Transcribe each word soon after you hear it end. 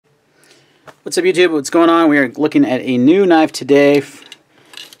What's up, YouTube? What's going on? We are looking at a new knife today.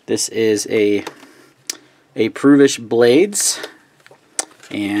 This is a Apurvis blades,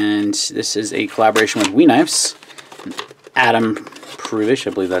 and this is a collaboration with We Knives. Adam Apurvis, I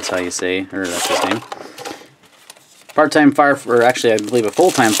believe that's how you say, or that's his name. Part-time or actually, I believe a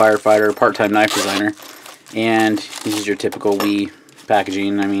full-time firefighter, part-time knife designer, and this is your typical We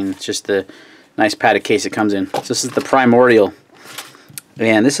packaging. I mean, it's just the nice padded case it comes in. So this is the Primordial.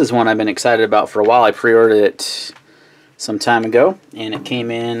 And this is one I've been excited about for a while. I pre-ordered it some time ago, and it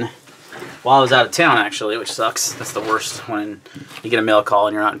came in while I was out of town, actually, which sucks. That's the worst, when you get a mail call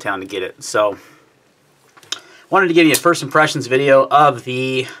and you're out in town to get it. So, wanted to give you a first impressions video of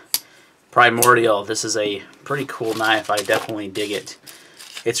the Primordial. This is a pretty cool knife. I definitely dig it.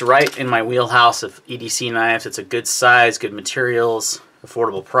 It's right in my wheelhouse of EDC knives. It's a good size, good materials,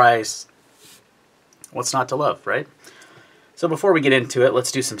 affordable price. What's not to love, right? So before we get into it,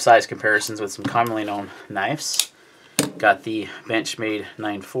 let's do some size comparisons with some commonly known knives. Got the Benchmade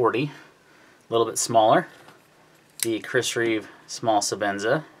 940, a little bit smaller. The Chris Reeve Small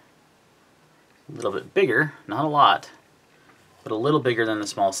Sabenza, a little bit bigger, not a lot, but a little bigger than the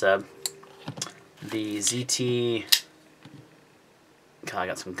Small Seb. The ZT, God, I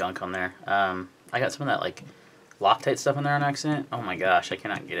got some gunk on there. I got some of that like Loctite stuff in there on accident. Oh my gosh, I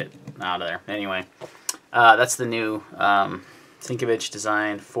cannot get it out of there. Anyway, that's the new Sinkovich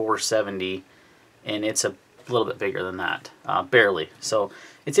Design 470, and it's a little bit bigger than that, barely. So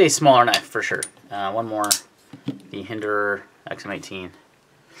it's a smaller knife for sure. One more, the Hinderer XM18,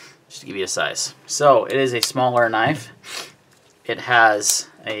 just to give you a size. So it is a smaller knife. It has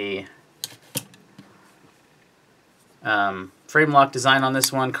a frame lock design on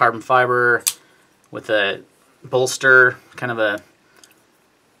this one, carbon fiber with a bolster, kind of a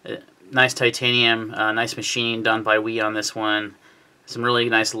nice titanium, nice machining done by We on this one. Some really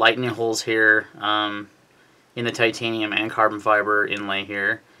nice lightning holes here in the titanium and carbon fiber inlay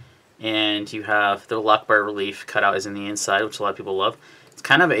here. And you have the lock bar relief cutout is in the inside, which a lot of people love. It's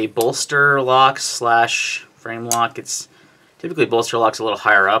kind of a bolster lock slash frame lock. It's typically bolster lock's a little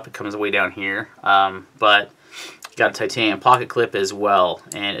higher up. It comes way down here. But you got a titanium pocket clip as well,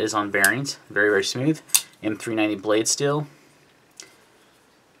 and it is on bearings. Very, very smooth. M390 blade steel.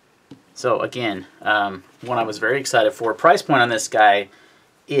 So again, one I was very excited for. Price point on this guy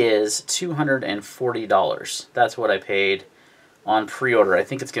is $240. That's what I paid on pre-order. I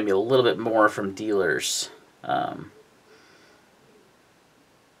think it's going to be a little bit more from dealers. Let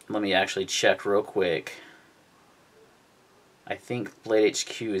me actually check real quick. I think Blade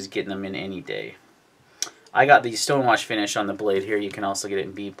HQ is getting them in any day. I got the stonewash finish on the blade here. You can also get it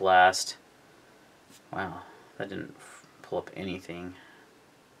in Bead Blast. Wow, that didn't pull up anything.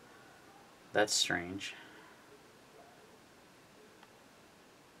 That's strange.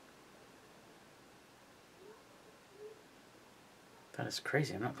 That is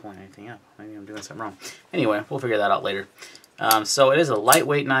crazy. I'm not pulling anything up. Maybe I'm doing something wrong. Anyway, we'll figure that out later. So it is a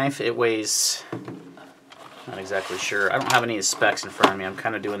lightweight knife. It weighs, not exactly sure. I don't have any of the specs in front of me. I'm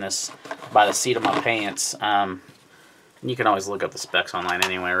kind of doing this by the seat of my pants. You can always look up the specs online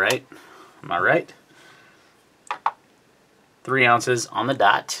anyway, right? Am I right? 3 ounces on the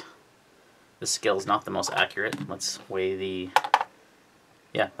dot. The scale is not the most accurate. Let's weigh the...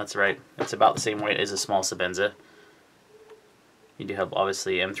 Yeah, that's right. It's about the same weight as a Small Sabenza. You do have,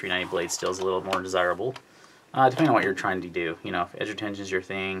 obviously, M390 blade steel is a little more desirable. Depending on what you're trying to do. You know, if edge retention is your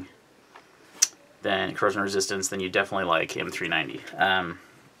thing, then corrosion resistance, then you definitely like M390.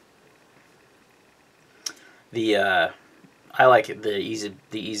 I like the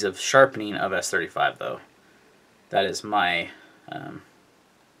ease of sharpening of S35 though. That is my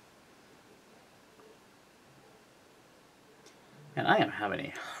and I am having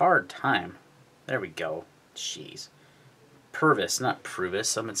a hard time. There we go. Jeez. Apurvis, not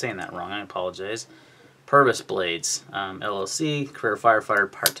Apurvis. I've been saying that wrong. I apologize. Apurvis Blades, LLC, career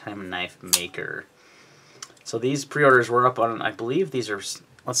firefighter, part-time knife maker. So these pre-orders were up on, I believe these are,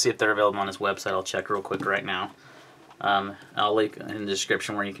 let's see if they're available on his website. I'll check real quick right now. I'll link in the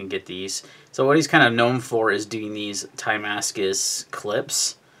description where you can get these. So what he's kind of known for is doing these Timascus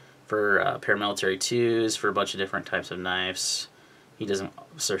clips for paramilitary 2s, for a bunch of different types of knives. He does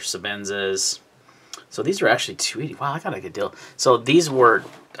Sabenzas. So these are actually $280. Wow, I got a good deal. So these were,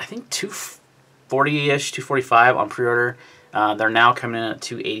 I think, $240-ish, $245 on pre-order. They're now coming in at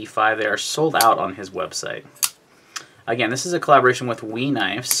 $285. They are sold out on his website. Again, this is a collaboration with We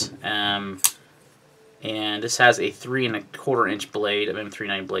Knives. And this has a 3 1/4 inch blade of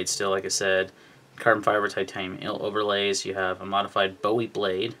M390 blade steel, like I said. Carbon fiber titanium overlays. You have a modified Bowie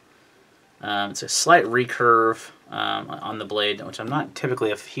blade. It's a slight recurve on the blade, which I'm not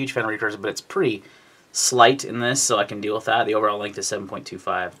typically a huge fan of recurves, but it's pretty slight in this, so I can deal with that. The overall length is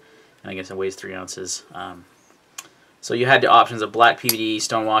 7.25, and I guess it weighs 3 ounces. So you had the options of black PVD,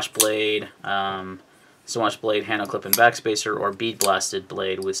 stonewash blade, stonewash blade, handle clip and backspacer, or bead blasted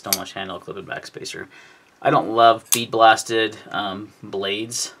blade with stonewash handle clip and backspacer. I don't love bead blasted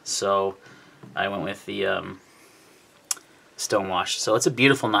blades, so I went with the stonewash. So it's a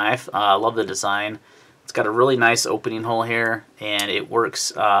beautiful knife. I love the design. It's got a really nice opening hole here, and it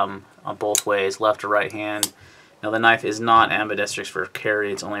works on both ways, left or right hand. Now the knife is not ambidextrous for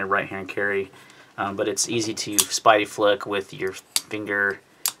carry, it's only a right hand carry, but it's easy to spidey flick with your finger.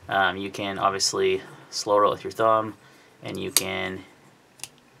 You can obviously slow roll with your thumb, and you can,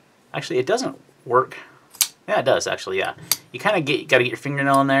 actually it doesn't work, yeah it does actually, yeah. You kind of got to get your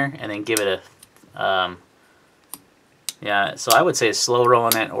fingernail in there and then give it a, yeah, so I would say a slow roll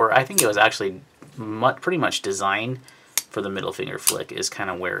on it, or I think it was actually pretty much designed for the middle finger flick is kind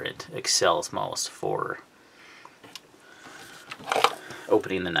of where it excels most for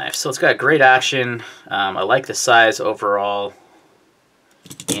opening the knife. So it's got great action. I like the size overall,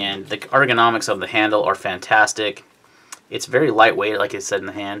 and the ergonomics of the handle are fantastic. It's very lightweight, like I said, in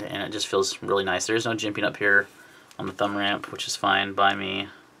the hand, and it just feels really nice. There's no jimping up here on the thumb ramp, which is fine by me.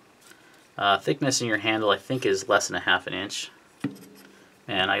 Thickness in your handle, I think, is less than 1/2 inch.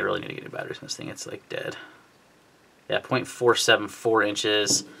 Man, I really need to get a battery in this thing. It's like dead. Yeah, 0.474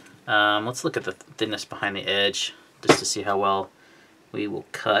 inches. Let's look at the thinness behind the edge just to see how well we will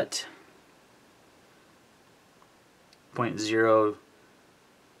cut.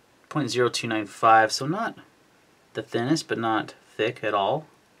 0.0295, so not the thinnest, but not thick at all.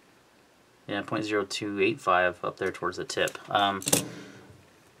 Yeah, 0.0285 up there towards the tip.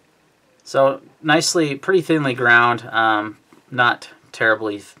 So nicely, pretty thinly ground, not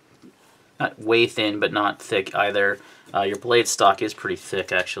terribly, not way thin, but not thick either. Your blade stock is pretty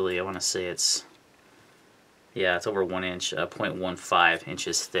thick, actually. I want to say it's, yeah, it's over 1 inch, 0.15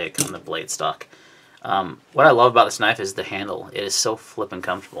 inches thick on the blade stock. What I love about this knife is the handle. It is so flippin'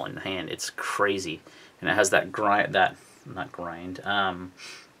 comfortable in the hand. It's crazy, and it has that grind,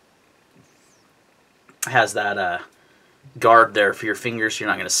 has that guard there for your fingers, so you're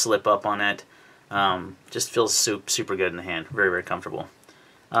not going to slip up on it. Just feels super good in the hand. Very, very comfortable.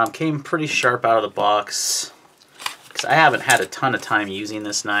 Came pretty sharp out of the box, because I haven't had a ton of time using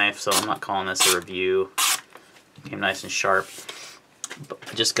this knife, so I'm not calling this a review. Came nice and sharp.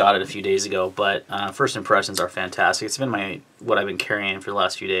 I just got it a few days ago, but first impressions are fantastic. It's been what I've been carrying for the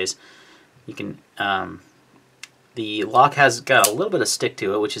last few days. You can the lock has got a little bit of stick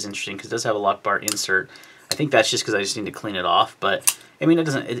to it, which is interesting because it does have a lock bar insert. I think that's just because I just need to clean it off, but I mean, it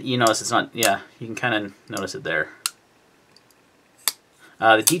doesn't. You notice it's not. Yeah, you can kind of notice it there.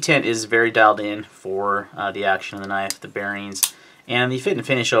 The detent is very dialed in for the action of the knife, the bearings, and the fit and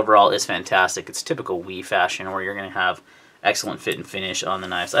finish overall is fantastic. It's typical Wii fashion where you're going to have excellent fit and finish on the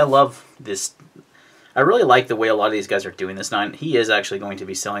knives. I love this. I really like the way a lot of these guys are doing this. Now, he is actually going to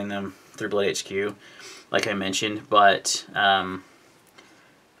be selling them through Blade HQ, like I mentioned, but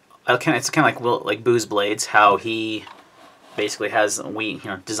it's kind of like Boo's Blades, how he basically has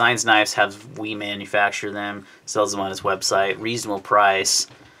designs knives, have we manufacture them, sells them on his website, reasonable price.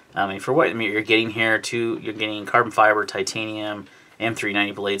 I mean, for what you're getting here, you're getting carbon fiber, titanium,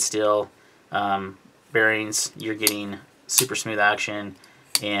 M390 blade steel, bearings. You're getting super smooth action,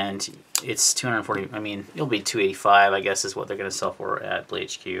 and it's 240. I mean, it'll be 285, I guess, is what they're going to sell for at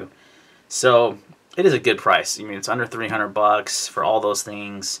Blade HQ. So it is a good price. I mean, it's under $300 for all those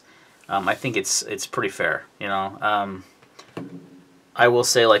things. I think it's pretty fair, you know. I will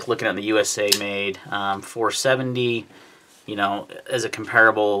say, like, looking at the USA made, 470, you know, as a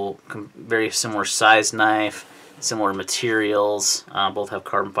comparable, very similar size knife, similar materials, both have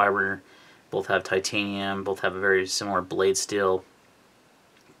carbon fiber, both have titanium, both have a very similar blade steel.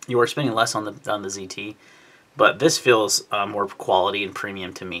 You are spending less on the ZT, but this feels more quality and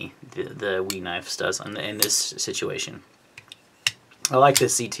premium to me. The Wii knife does in this situation. I like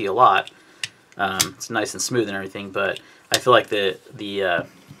this ZT a lot. It's nice and smooth and everything, but I feel like the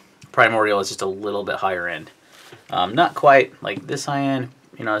Primordial is just a little bit higher end. Not quite like this high end,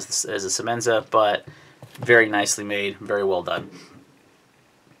 you know, as a Semenza, but very nicely made, very well done.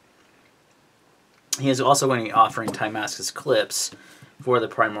 He is also going to be offering Timascus clips for the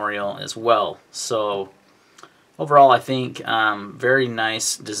Primordial as well. So overall, I think very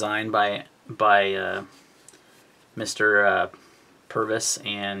nice design by Mr. Apurvis,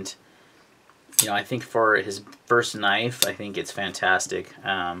 and you know, I think for his first knife, I think it's fantastic.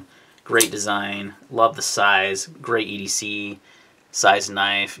 Great design, love the size, great EDC size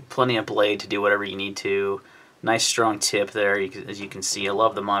knife, plenty of blade to do whatever you need to. Nice strong tip there, as you can see. I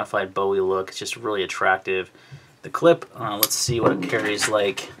love the modified Bowie look. It's just really attractive. The clip, let's see what it carries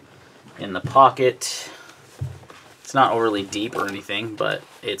like in the pocket. It's not overly deep or anything, but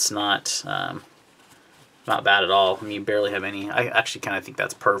it's not bad at all. I mean, you barely have any. I actually kind of think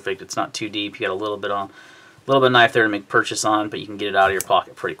that's perfect. It's not too deep. You got a little bit of knife there to make purchase on, but you can get it out of your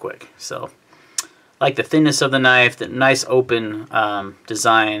pocket pretty quick. So, I like the thinness of the knife, the nice open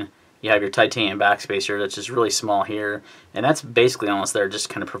design. You have your titanium backspacer that's just really small here, and that's basically almost there just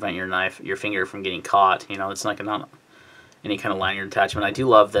to kind of prevent your finger from getting caught. You know, it's like not any kind of lanyard attachment. I do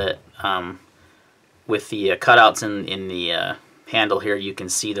love that with the cutouts in the handle here, you can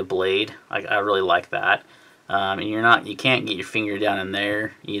see the blade. I really like that, and you can't get your finger down in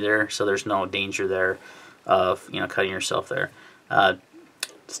there either, so there's no danger there of cutting yourself there.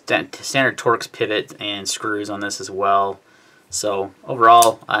 Standard Torx pivot and screws on this as well. So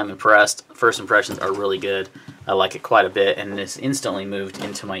overall, I'm impressed. First impressions are really good. I like it quite a bit, and this instantly moved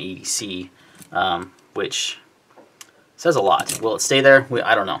into my EDC, which says a lot. Will it stay there?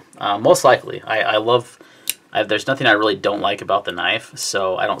 I don't know. Most likely. There's nothing I really don't like about the knife,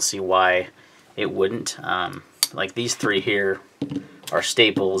 so I don't see why it wouldn't. Like these three here are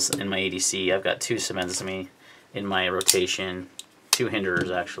staples in my EDC. I've got 2 Sezemi in my rotation, 2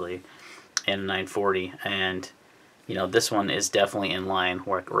 Hinderers actually, and a 940, and this one is definitely in line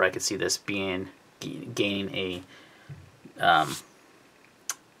where I could see this gaining a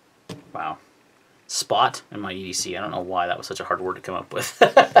spot in my EDC. I don't know why that was such a hard word to come up with.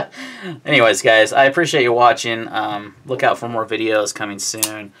 Anyways, guys, I appreciate you watching. Look out for more videos coming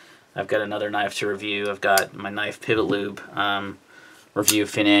soon. I've got another knife to review. I've got my knife pivot lube review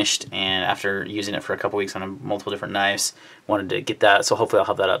finished, and after using it for a couple weeks on multiple different knives, wanted to get that, so hopefully I'll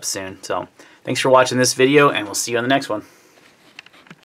have that up soon. So thanks for watching this video, and we'll see you on the next one.